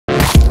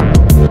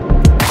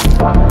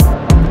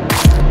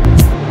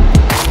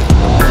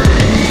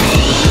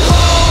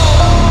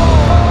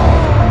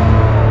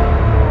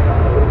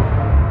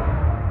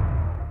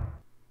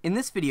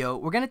this video,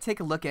 we're going to take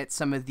a look at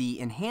some of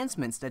the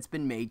enhancements that's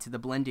been made to the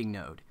blending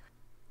node.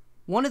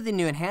 One of the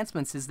new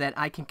enhancements is that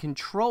I can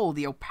control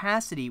the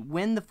opacity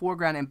when the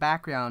foreground and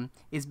background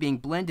is being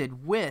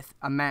blended with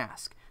a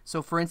mask.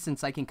 So for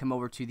instance, I can come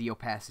over to the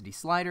opacity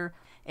slider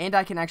and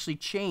I can actually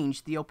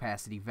change the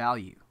opacity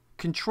value.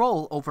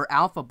 Control over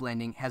alpha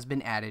blending has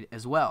been added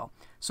as well.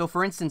 So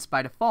for instance,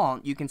 by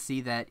default, you can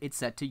see that it's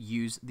set to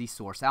use the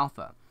source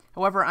alpha.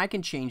 However, I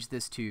can change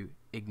this to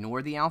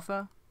ignore the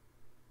alpha,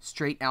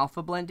 straight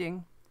alpha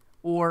blending,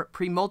 or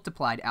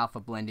pre-multiplied alpha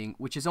blending,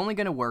 which is only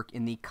going to work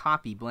in the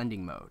copy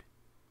blending mode.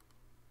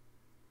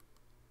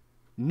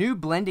 New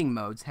blending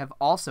modes have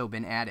also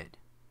been added: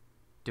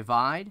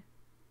 divide,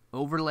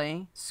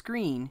 overlay,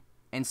 screen,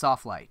 and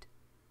soft light.